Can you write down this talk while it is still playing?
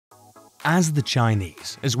As the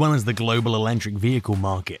Chinese, as well as the global electric vehicle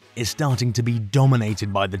market, is starting to be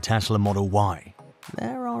dominated by the Tesla Model Y,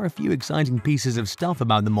 there are a few exciting pieces of stuff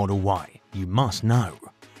about the Model Y you must know.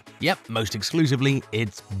 Yep, most exclusively,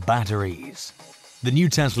 it's batteries. The new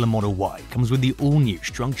Tesla Model Y comes with the all-new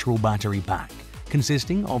structural battery pack,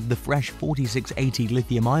 consisting of the fresh 4680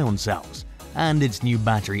 lithium-ion cells and its new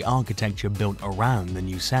battery architecture built around the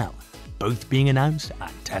new cell, both being announced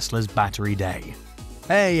at Tesla's Battery Day.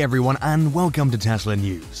 Hey everyone, and welcome to Tesla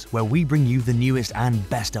News, where we bring you the newest and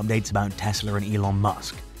best updates about Tesla and Elon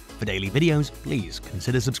Musk. For daily videos, please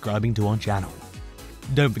consider subscribing to our channel.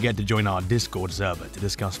 Don't forget to join our Discord server to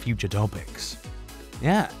discuss future topics.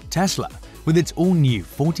 Yeah, Tesla, with its all-new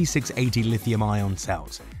 4680 lithium-ion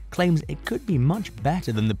cells, claims it could be much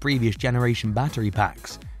better than the previous generation battery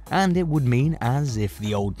packs, and it would mean, as if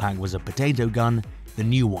the old pack was a potato gun, the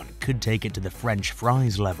new one could take it to the French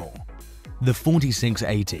fries level. The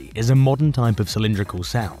 4680 is a modern type of cylindrical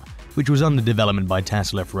cell, which was under development by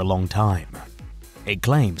Tesla for a long time. It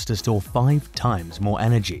claims to store 5 times more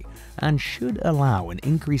energy and should allow an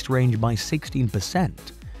increased range by 16%,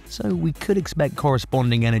 so we could expect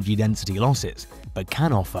corresponding energy density losses, but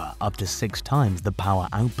can offer up to 6 times the power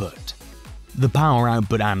output. The power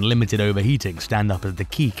output and limited overheating stand up as the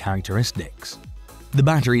key characteristics. The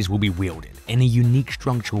batteries will be wielded in a unique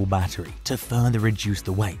structural battery to further reduce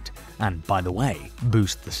the weight and, by the way,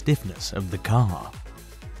 boost the stiffness of the car.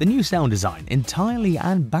 The new cell design entirely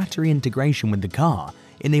and battery integration with the car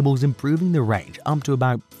enables improving the range up to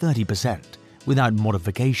about 30% without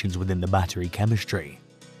modifications within the battery chemistry.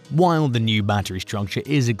 While the new battery structure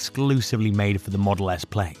is exclusively made for the Model S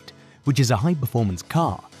Plaid, which is a high-performance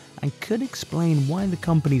car and could explain why the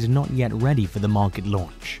company is not yet ready for the market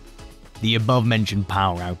launch. The above-mentioned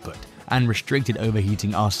power output and restricted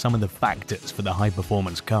overheating are some of the factors for the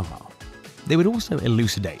high-performance car. They would also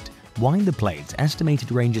elucidate why the Plaid's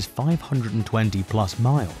estimated range is 520 plus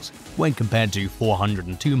miles when compared to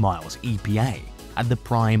 402 miles EPA at the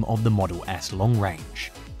prime of the Model S long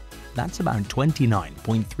range. That's about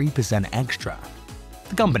 29.3% extra.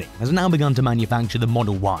 The company has now begun to manufacture the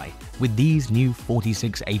Model Y with these new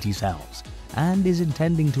 4680 cells and is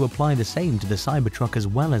intending to apply the same to the Cybertruck as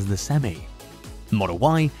well as the Semi. Model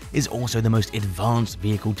Y is also the most advanced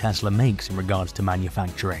vehicle Tesla makes in regards to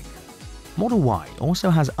manufacturing. Model Y also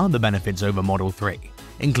has other benefits over Model 3,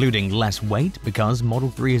 including less weight because Model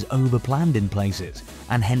 3 is overplanned in places,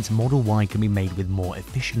 and hence Model Y can be made with more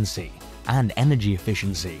efficiency and energy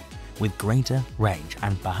efficiency, with greater range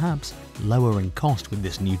and perhaps lower in cost with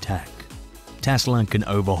this new tech. Tesla can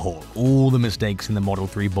overhaul all the mistakes in the Model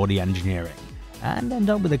 3 body engineering and end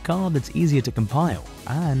up with a car that's easier to compile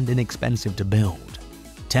and inexpensive to build.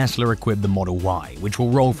 Tesla equipped the Model Y, which will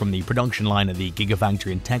roll from the production line at the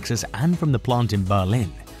Gigafactory in Texas and from the plant in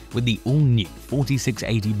Berlin, with the all-new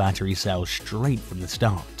 4680 battery cells straight from the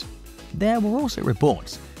start. There were also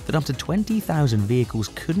reports that up to 20,000 vehicles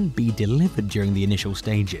couldn't be delivered during the initial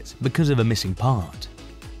stages because of a missing part.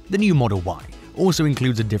 The new Model Y also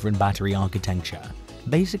includes a different battery architecture,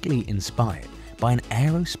 basically inspired by an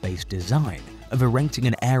aerospace design of erecting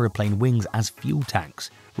an aeroplane wings as fuel tanks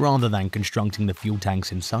rather than constructing the fuel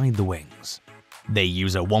tanks inside the wings. They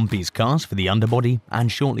use a one-piece cast for the underbody and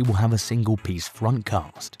shortly will have a single-piece front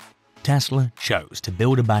cast. Tesla chose to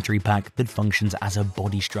build a battery pack that functions as a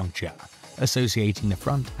body structure, associating the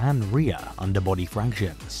front and rear underbody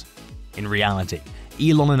fractions. In reality,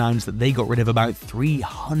 Elon announced that they got rid of about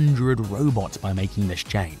 300 robots by making this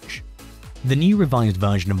change. The new revised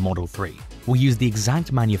version of Model 3 will use the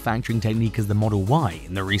exact manufacturing technique as the Model Y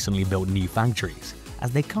in the recently built new factories, as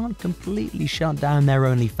they can't completely shut down their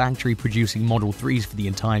only factory producing Model 3s for the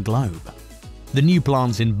entire globe. The new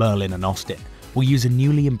plants in Berlin and Austin will use a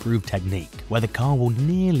newly improved technique where the car will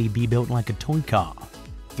nearly be built like a toy car.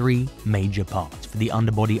 3 major parts for the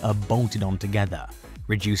underbody are bolted on together,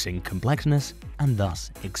 reducing complexness and thus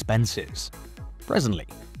expenses. Presently,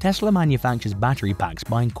 Tesla manufactures battery packs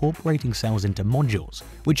by incorporating cells into modules,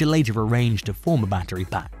 which are later arranged to form a battery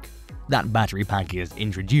pack. That battery pack is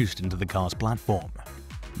introduced into the car's platform.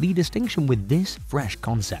 The distinction with this fresh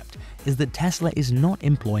concept is that Tesla is not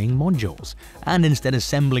employing modules, and instead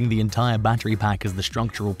assembling the entire battery pack as the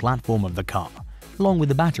structural platform of the car, along with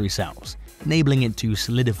the battery cells, enabling it to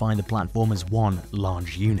solidify the platform as one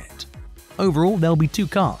large unit. Overall, there'll be 2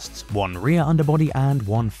 casts, one rear underbody and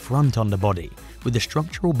one front underbody, with the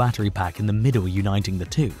structural battery pack in the middle uniting the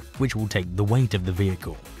two, which will take the weight of the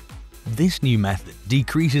vehicle. This new method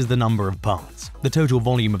decreases the number of parts, the total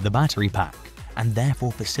volume of the battery pack, and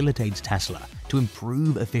therefore facilitates Tesla to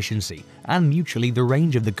improve efficiency and mutually the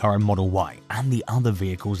range of the current Model Y and the other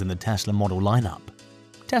vehicles in the Tesla model lineup.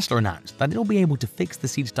 Tesla announced that it'll be able to fix the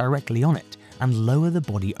seats directly on it and lower the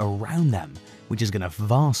body around them, which is going to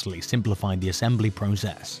vastly simplify the assembly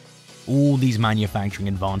process. All these manufacturing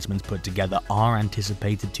advancements put together are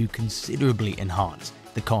anticipated to considerably enhance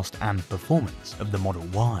the cost and performance of the Model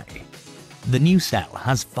Y. The new cell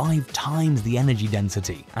has 5 times the energy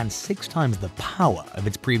density and 6 times the power of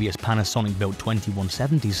its previous Panasonic-built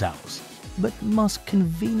 2170 cells, but must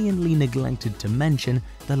conveniently neglected to mention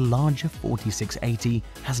the larger 4680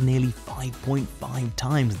 has nearly 5.5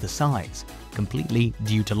 times the size, completely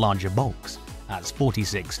due to larger bulks, as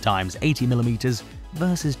 46 times 80mm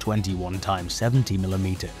versus 21 times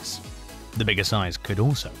 70mm. The bigger size could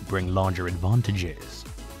also bring larger advantages.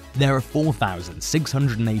 There are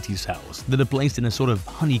 4,680 cells that are placed in a sort of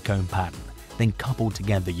honeycomb pattern, then coupled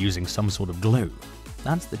together using some sort of glue.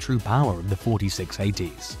 That's the true power of the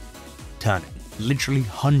 4680s. Turning literally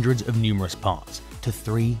hundreds of numerous parts to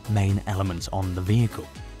 3 main elements on the vehicle.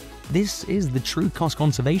 This is the true cost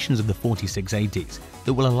conservations of the 4680s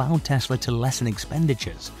that will allow Tesla to lessen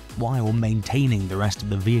expenditures while maintaining the rest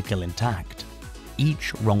of the vehicle intact.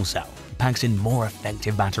 Each roll cell packs in more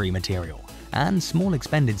effective battery material and small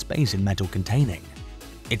expended space in metal containing.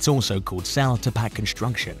 It's also called cell-to-pack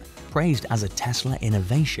construction, praised as a Tesla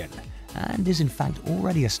innovation, and is in fact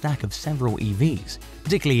already a stack of several EVs,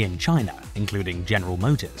 particularly in China, including General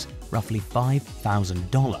Motors' roughly $5,000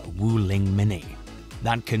 Wuling Mini.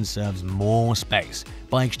 That conserves more space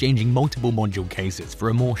by exchanging multiple module cases for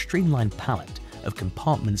a more streamlined palette of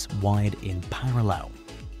compartments wired in parallel.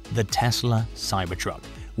 The Tesla Cybertruck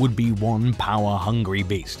would be one power-hungry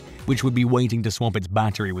beast, which would be waiting to swap its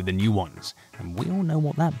battery with the new ones, and we all know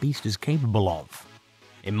what that beast is capable of.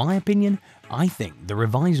 In my opinion, I think the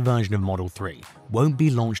revised version of Model 3 won't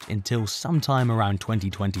be launched until sometime around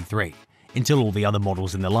 2023, until all the other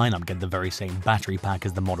models in the lineup get the very same battery pack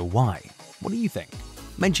as the Model Y. What do you think?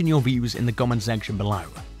 Mention your views in the comment section below.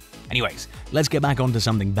 Anyways, let's get back onto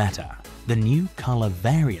something better, the new color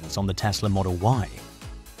variants on the Tesla Model Y.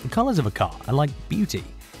 The colors of a car are like beauty.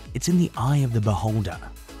 It's in the eye of the beholder.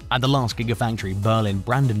 At the last Gigafactory Berlin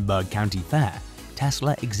Brandenburg County Fair,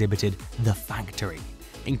 Tesla exhibited the Factory,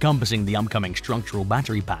 encompassing the upcoming structural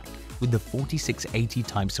battery pack with the 4680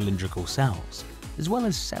 type cylindrical cells, as well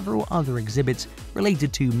as several other exhibits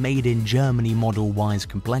related to Made in Germany Model Y's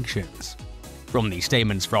complexions. From the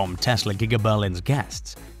statements from Tesla Giga Berlin's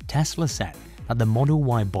guests, Tesla said that the Model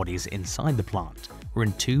Y bodies inside the plant were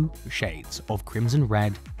in 2 shades of crimson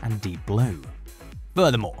red and deep blue.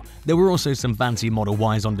 Furthermore, there were also some fancy Model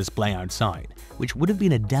Ys on display outside, which would have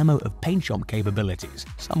been a demo of paint shop capabilities,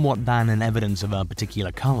 somewhat than an evidence of a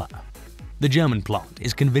particular color. The German plant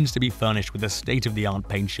is convinced to be furnished with a state-of-the-art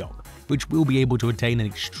paint shop, which will be able to attain an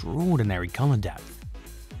extraordinary color depth.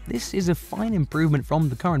 This is a fine improvement from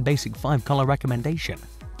the current basic 5-color recommendation: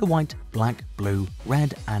 the white, black, blue,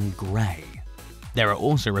 red, and gray. There are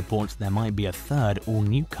also reports there might be a third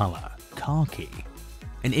all-new color, khaki.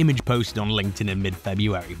 An image posted on LinkedIn in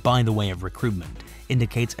mid-February by the way of recruitment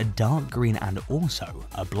indicates a dark green and also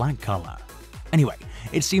a black color. Anyway,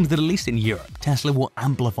 it seems that at least in Europe, Tesla will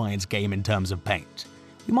amplify its game in terms of paint.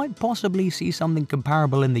 We might possibly see something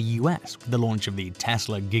comparable in the US with the launch of the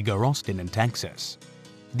Tesla Giga Austin in Texas.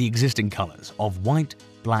 The existing colors of white,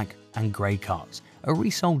 black, and gray cars are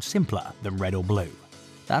resold simpler than red or blue.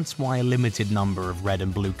 That's why a limited number of red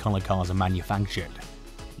and blue color cars are manufactured.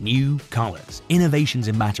 New colors, innovations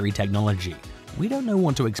in battery technology. We don't know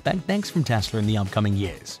what to expect next from Tesla in the upcoming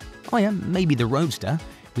years. Oh yeah, maybe the Roadster.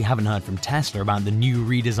 We haven't heard from Tesla about the new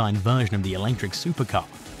redesigned version of the electric supercar.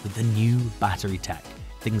 With the new battery tech,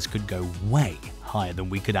 things could go way higher than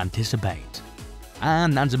we could anticipate.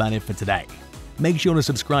 And that's about it for today. Make sure to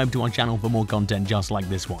subscribe to our channel for more content just like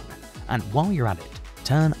this one. And while you're at it,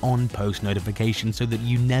 turn on post notifications so that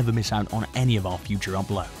you never miss out on any of our future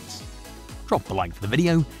uploads. Drop a like for the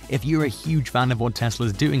video if you're a huge fan of what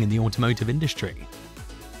Tesla's doing in the automotive industry.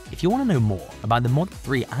 If you want to know more about the Model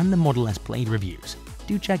 3 and the Model S Plaid reviews,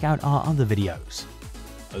 do check out our other videos.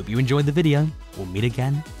 Hope you enjoyed the video. We'll meet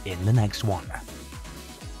again in the next one.